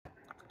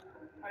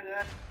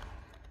Dad.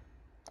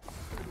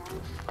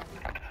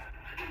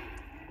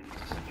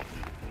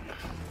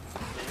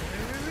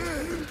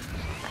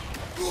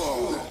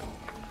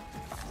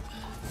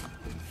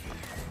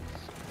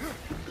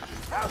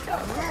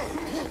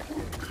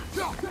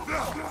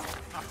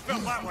 I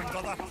felt that one,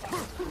 brother.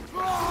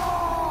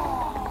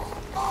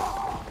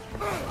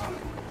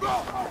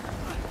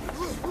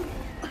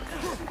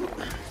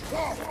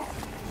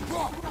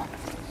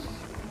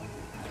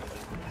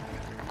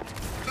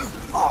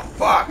 Oh,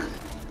 fuck!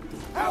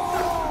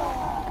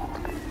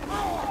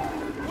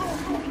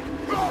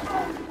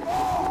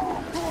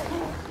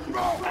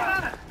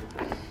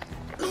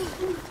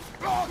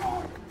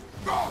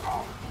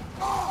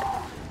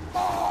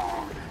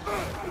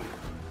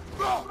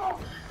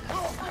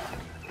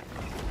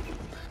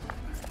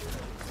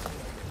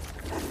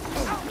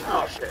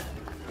 Oh, shit.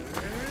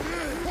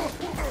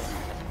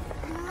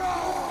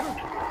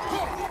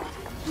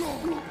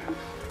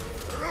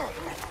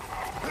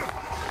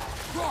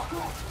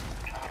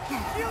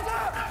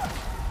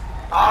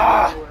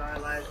 Ah! When I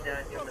lies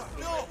down, you're gonna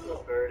see my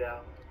little bird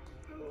out.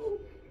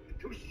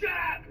 Too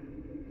sad!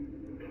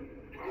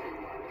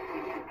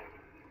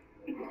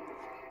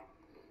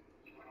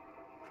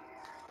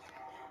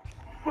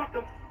 What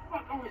the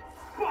fuck are we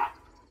fuck?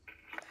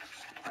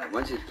 Alright,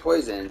 once he's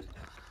poisoned,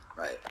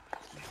 right.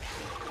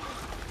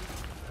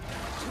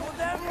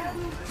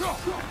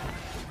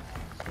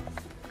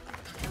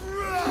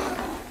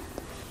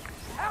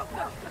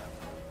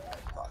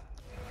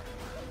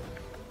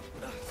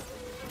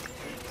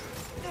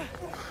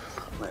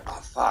 Wait,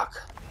 oh fuck.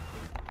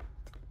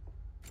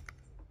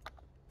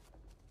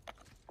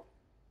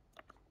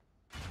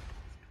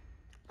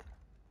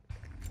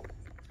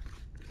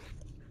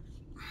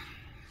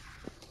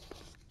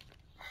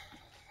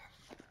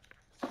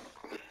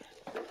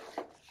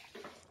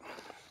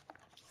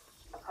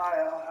 Hi,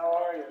 Al, how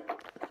are you?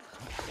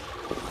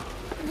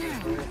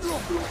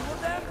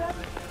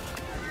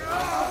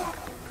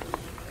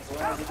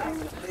 Glad you came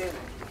to see me.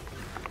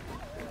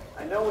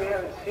 I know we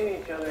haven't seen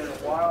each other in a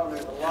while, and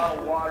there's a lot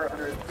of water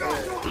under his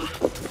bed.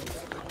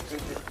 We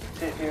just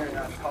sit here and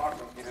not talk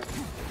with you.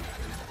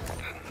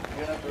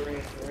 You have to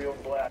read the real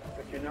black,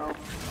 but you know...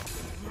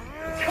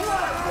 Come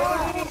on,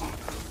 buddy!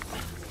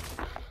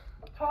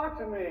 Talk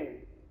to me!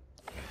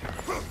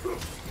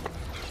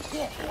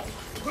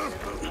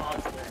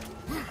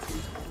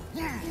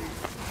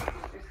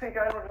 You think I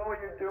don't know what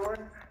you're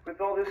doing with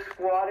all this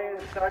squatting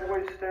and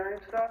sideways staring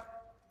stuff?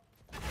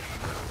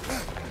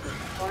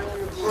 Finally,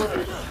 you're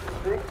good.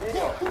 Big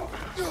deal.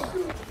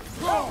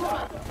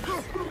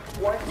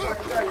 White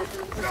guy, you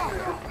can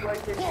just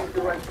like you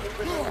direct keep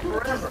it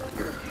forever.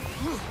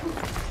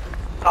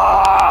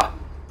 Ah!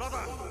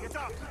 Brother, get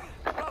up!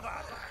 Brother!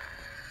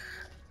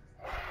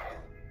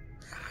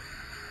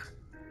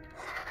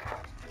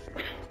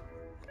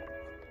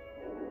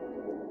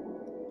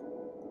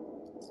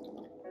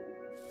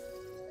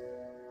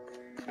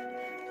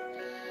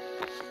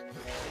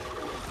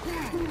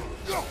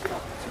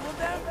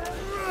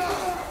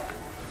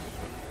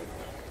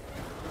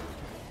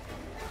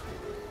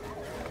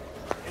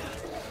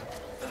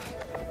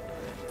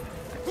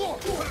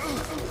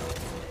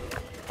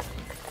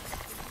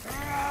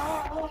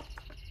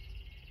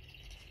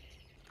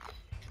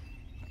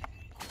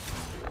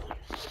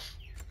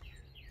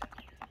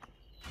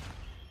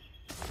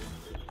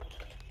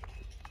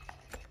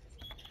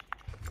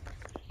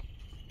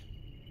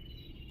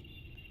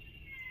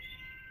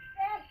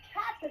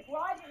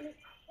 Driving me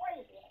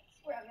crazy. I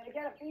swear, I'm gonna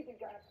get a BB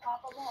gun and pop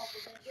them off.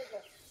 We're gonna give the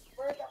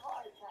birds a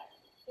heart attack.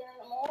 Scaring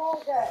them all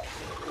day.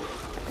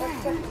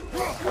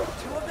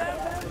 Two of them?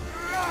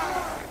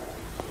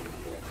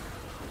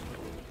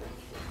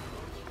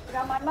 You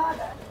know, my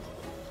mother,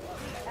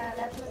 and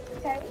that's Mr.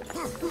 Tate.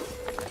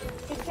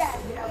 She's dead,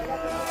 you know.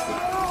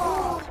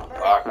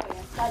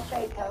 Like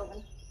Beethoven.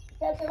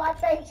 Says you like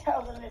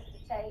Beethoven, Mr.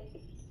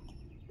 Tate.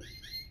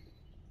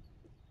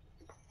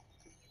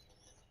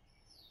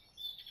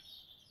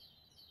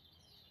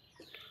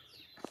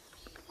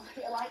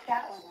 You like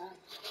that one, huh?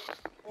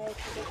 Yeah,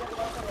 she's a good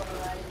looking little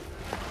lady.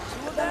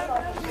 Two of them?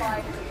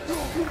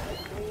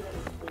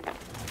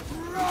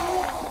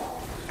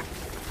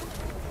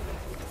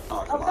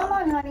 Oh, come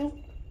on, honey.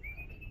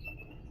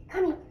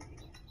 Come here.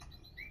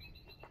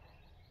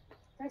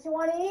 Don't you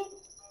want to eat?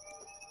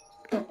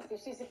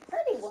 She's a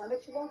pretty one, but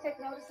she won't take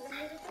notice of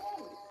any of the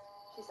things.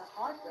 She's a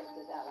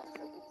heartbreaker, that one,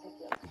 so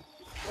particular.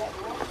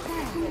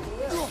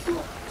 Two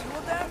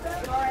of them?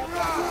 You all right?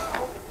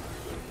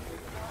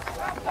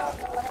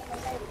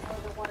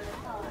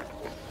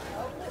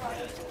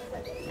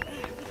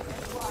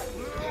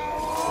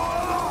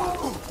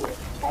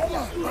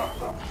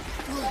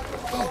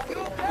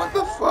 What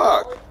the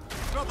fuck?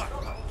 Brother,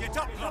 get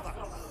up, brother!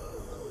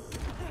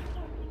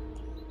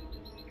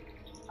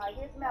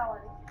 Here's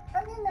Melody.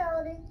 Come here,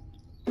 Melody.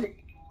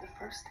 The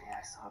first day I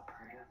saw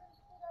Perda,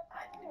 I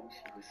knew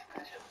she was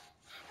special.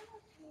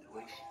 The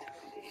way she took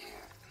me to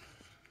here,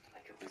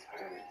 like it was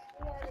hers.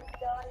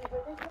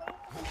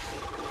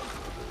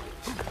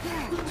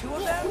 Two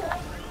of them?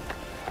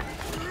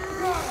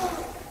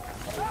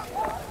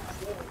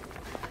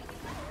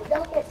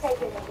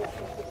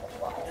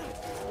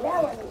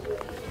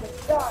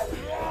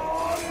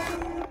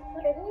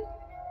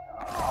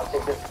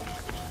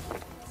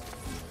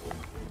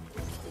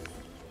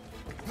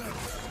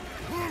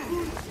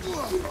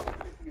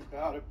 Anything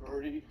about it,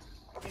 Birdie.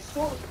 He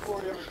sold it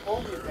before he ever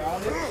told me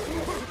about it.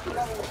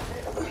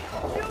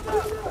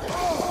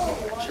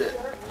 Shit.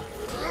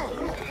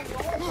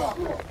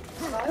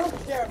 I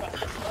don't care about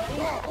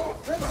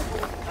this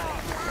money.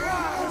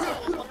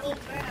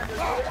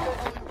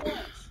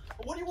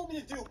 What do you want me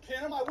to do, pin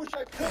him? I wish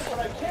I could, but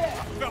I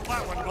can't. Got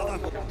that one,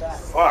 brother.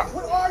 Fuck.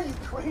 What are you,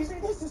 crazy?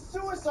 This is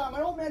suicide.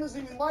 My old man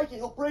doesn't even like it.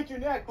 He'll break your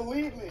neck,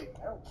 believe me.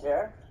 I don't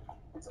care.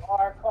 It's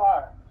our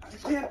car. You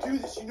can't do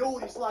this. You know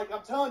what he's like.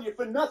 I'm telling you,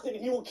 for nothing,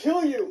 he will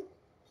kill you.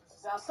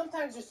 Sal,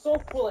 sometimes you're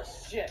so full of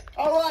shit.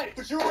 All right,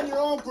 but you're on your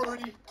own,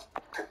 Birdie.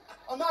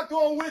 I'm not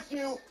going with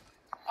you.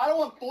 I don't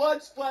want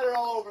blood splatter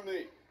all over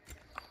me.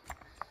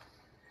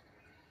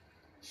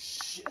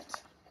 Shit.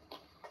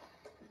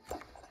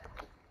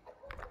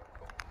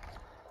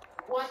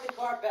 Want the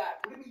car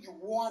back. What do you mean you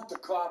want the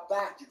car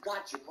back? You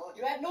got your money.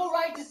 You had no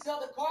right to sell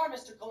the car,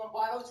 Mr.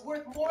 Colombato. It's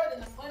worth more than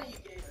the money you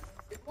gave us.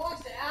 It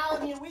belongs to Al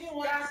and me, and we didn't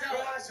want to That sell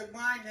it. car's in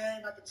my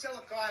name. I can sell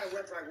a car to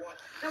whoever I want.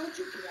 Now, would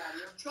you get out of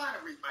here? I'm trying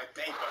to read my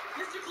paper.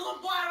 Mr.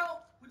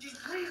 Colombato, would you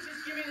please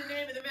just give me the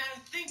name of the man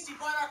who thinks he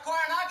bought our car,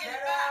 and I'll get Get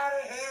it back. out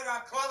of here.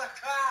 I'll call the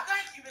cops.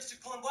 Thank you, Mr.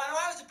 Colombato.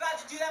 I was about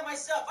to do that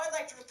myself. I'd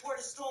like to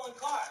report a stolen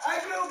car. Are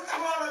you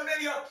calling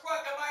me a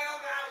crook in my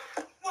own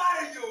house? What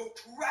are you,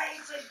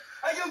 crazy?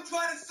 Are you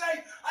trying to say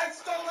I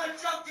stole a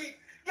junkie?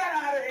 Get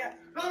out of here.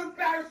 Don't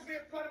embarrass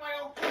me in front of my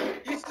own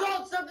kids. You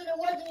stole something that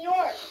wasn't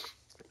yours.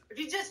 If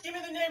you just give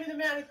me the name of the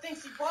man who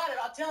thinks he bought it,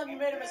 I'll tell him you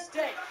made a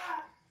mistake.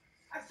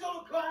 I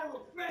sold a car to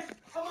a friend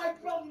of my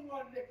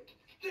brother-in-law, Nick.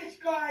 This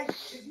guy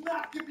is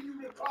not giving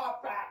you the car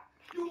back.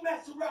 You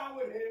mess around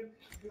with him,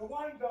 you'll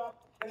wind up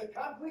in a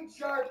complete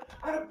charge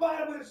on the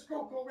bottom of the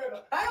Schuylkill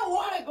River. I don't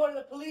want to go to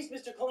the police,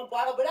 Mr.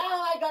 Colombato, but Al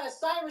and I got a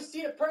signed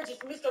receipt of purchase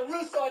from Mr.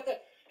 Russo at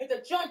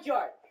the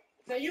junkyard.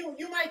 Now, you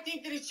might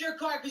think that it's your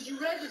car because you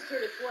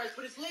registered it for us,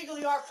 but it's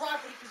legally our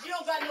property because you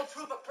don't got no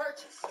proof of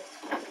purchase.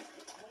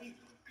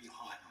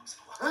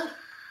 Huh?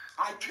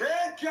 I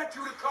can't get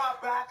you the car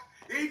back,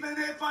 even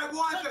if I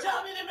want So to.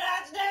 tell me the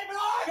man's name and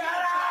I'll Get get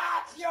it back.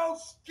 out, you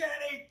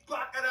skinny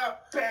bucket of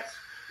bitch!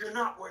 You're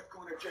not worth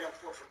going to jail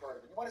for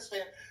murder. You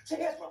understand? So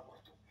here's what I'm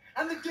going to do.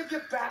 I'm going to give you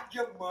back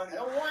your money.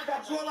 I don't want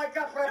That's all I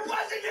got for It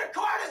wasn't your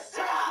car to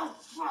sell!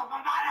 For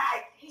my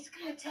money! He's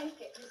gonna take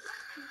it.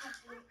 Come on,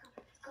 boy.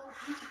 Go.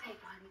 Put your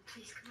paper on it,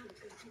 please. Come on,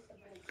 please. Take the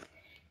money.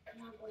 Come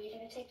on, boy. You're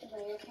gonna take the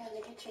money. Okay, I'm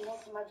gonna get you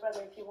next to my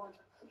brother if you want.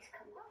 Please,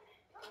 come on.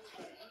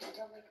 Okay.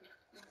 Don't make him.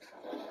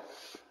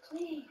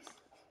 Please.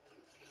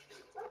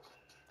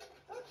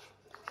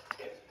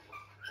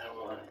 I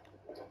want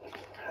it.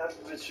 Half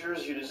of it's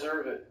yours. You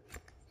deserve it.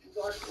 It's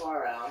our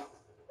car, Al.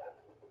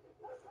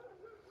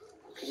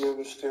 I could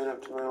never stand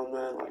up to my old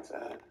man like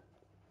that.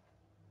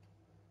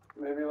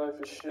 Maybe life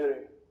is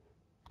shitty.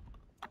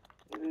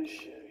 It is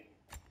shitty.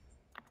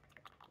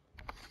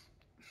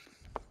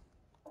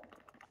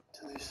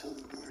 Tell you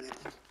something, Birdie.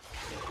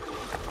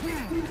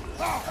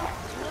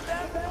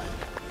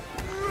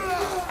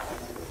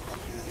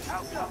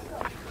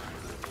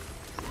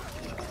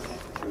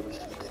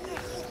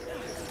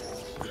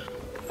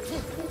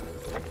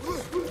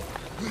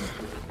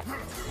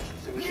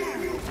 There was a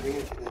real thing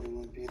if there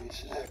wouldn't be any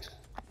sex.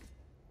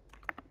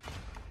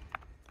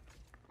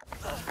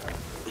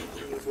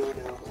 You go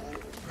now,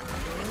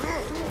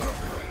 right?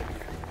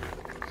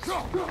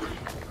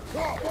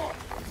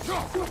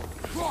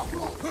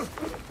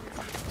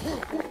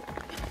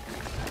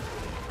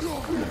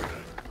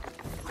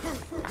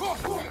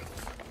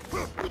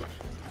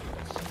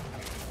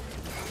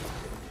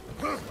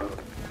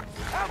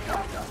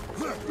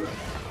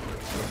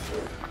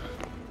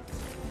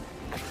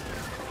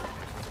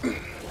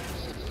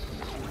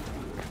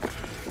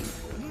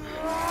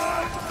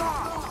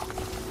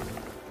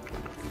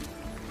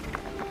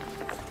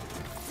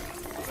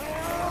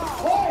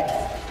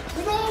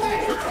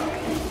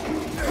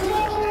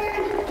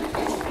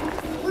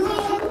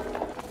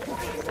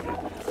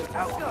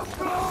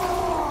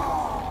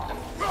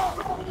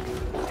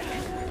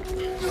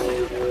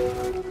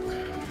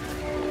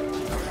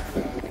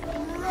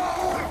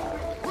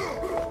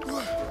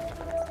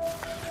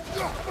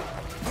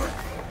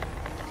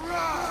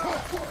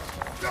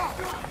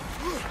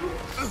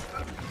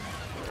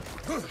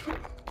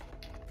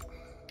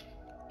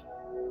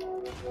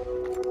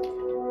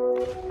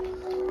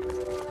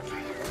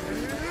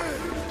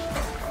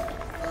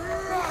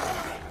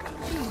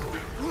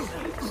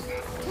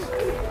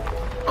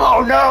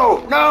 Oh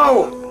no!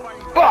 No!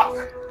 Fuck!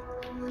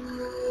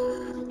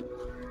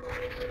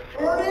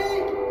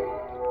 Birdie!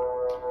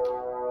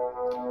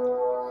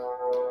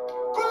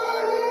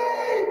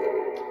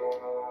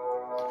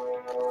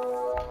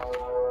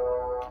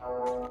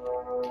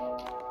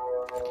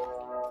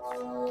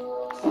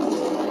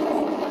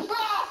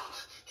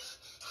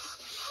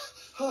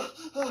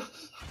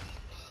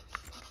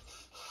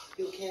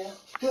 You okay?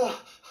 Yeah.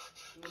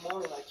 In the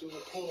morning, like you were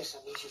in pain or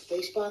something. Is your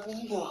face bothering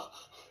you? No.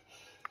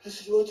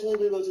 This is what tell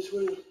me about this,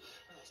 will you?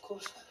 Oh, of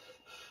course not.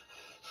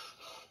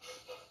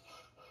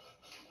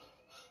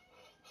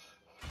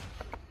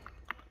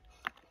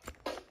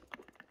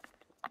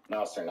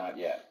 No, sir, not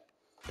yet.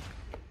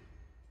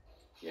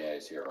 Yeah,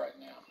 he's here right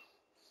now.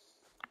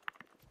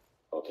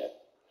 Okay.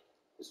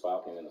 His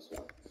file came in this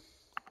morning.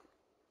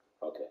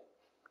 Okay.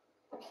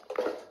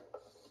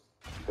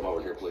 Come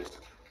over here, please.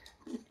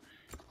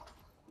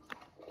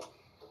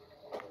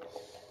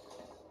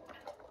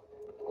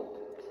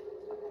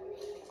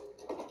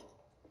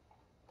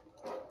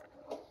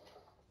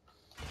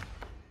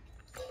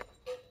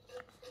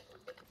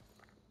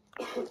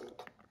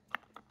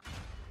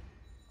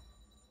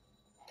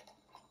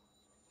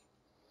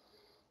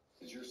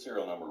 Is your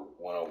serial number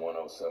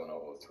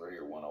 101070003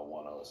 or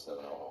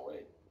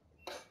 101070008?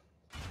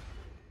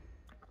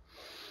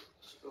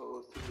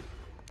 So,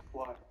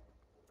 why?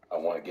 I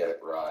want to get it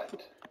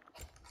right.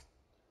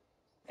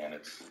 And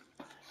it's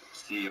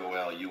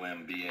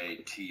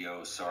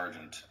COLUMBATO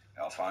Sergeant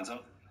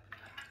Alfonso?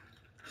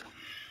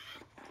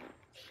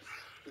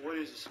 What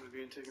is this? Am I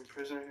being taken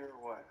prisoner here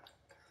or what?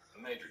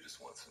 The Major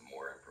just wants some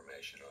more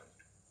information on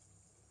you.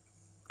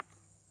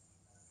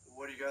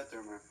 What do you got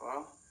there in my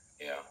file?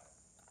 Yeah,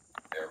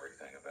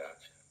 everything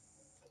about you.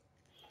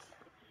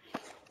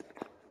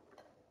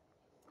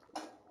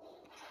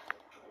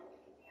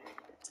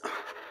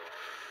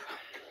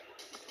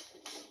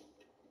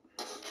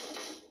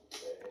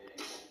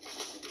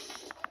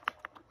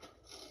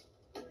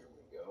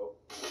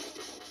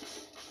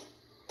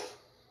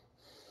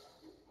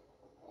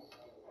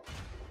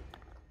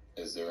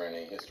 Is there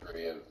any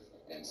history of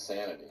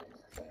insanity in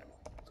your family?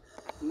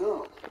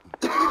 No.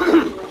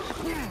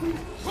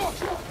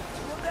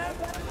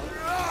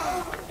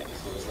 Any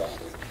suicide?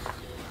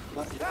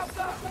 Not yet.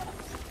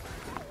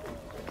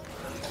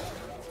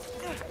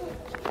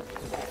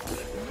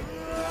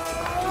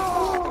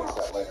 Fix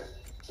that later.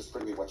 Just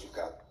bring me what you've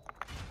got.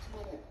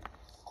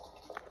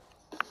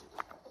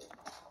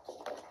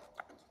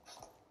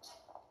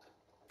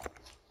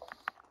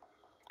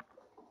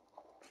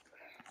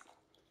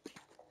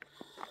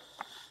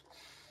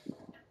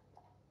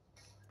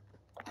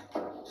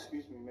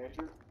 Excuse me,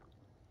 Major.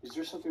 Is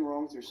there something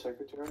wrong with your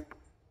secretary?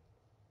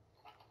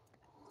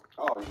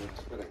 Oh, he's been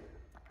spitting.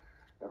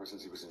 Ever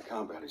since he was in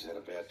combat, he's had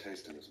a bad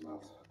taste in his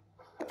mouth.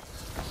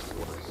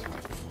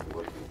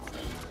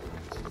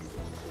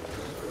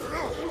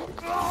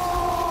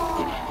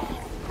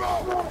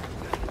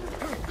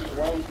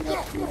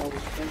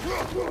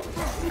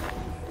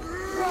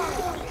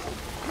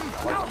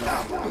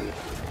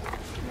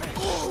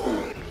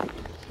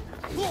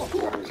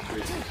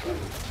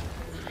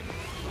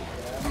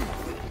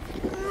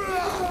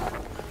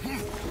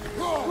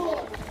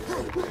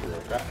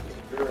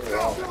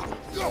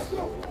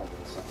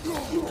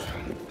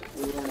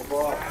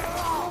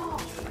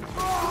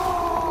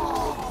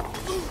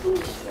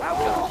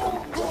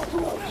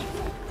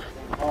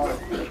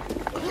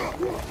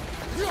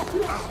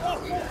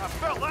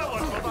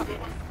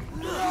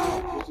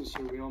 Listen,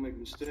 sir, we all make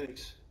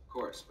mistakes. Of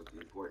course, but the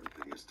important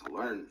thing is to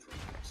learn from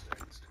the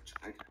mistakes, don't you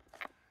think?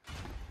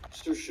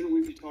 Sir, shouldn't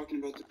we be talking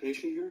about the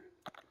patient here?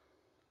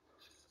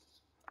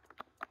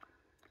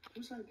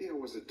 Whose idea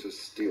was it to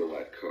steal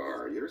that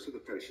car? Yours or the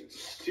patient's?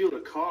 Steal the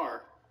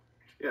car?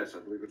 Yes, I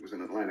believe it was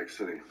in Atlantic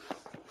City.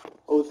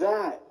 Oh,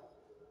 that?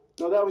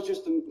 No, that was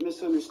just a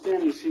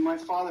misunderstanding. You see, my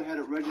father had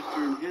it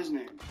registered in his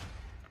name.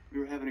 We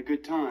were having a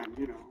good time,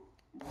 you know.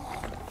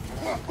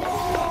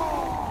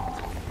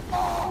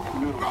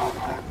 No, not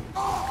that.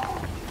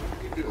 What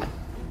did you do?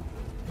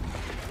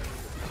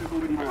 Took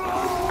away my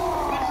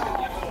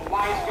life.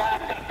 Wise guy,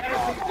 got better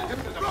things to do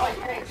than to play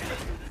games.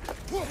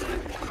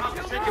 I'll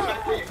just take you back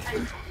where you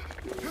came from.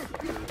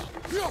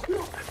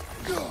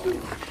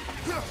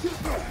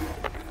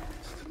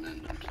 It's the men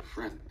and your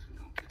friend who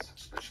don't get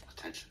such special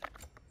attention.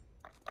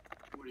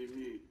 What do you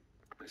mean?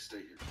 They stay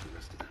here for the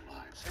rest of their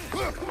lives.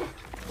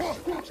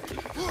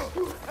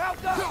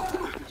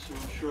 So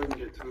I'm sure I can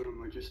get through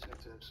them. I just have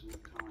to have some more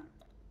time.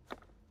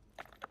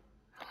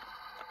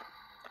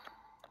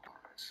 All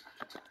right,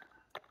 Sergeant.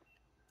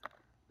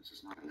 This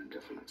is not an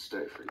indefinite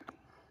stay for you.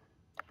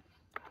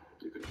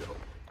 You can go.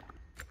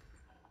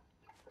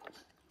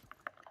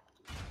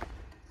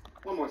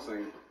 One more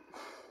thing.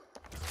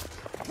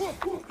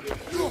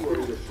 You were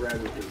your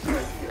friend with his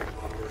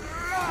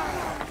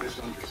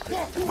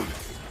misunderstanding.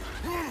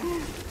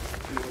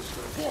 You know,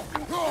 sir,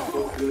 I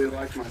both really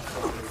like my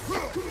father.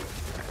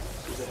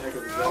 He's a heck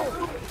of a guy.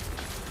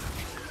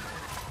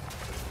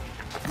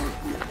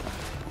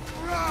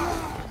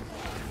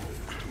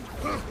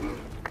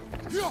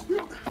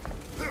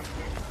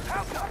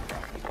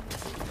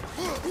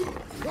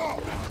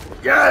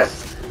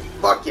 Yes!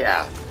 Fuck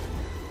yeah!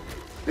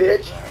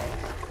 Bitch!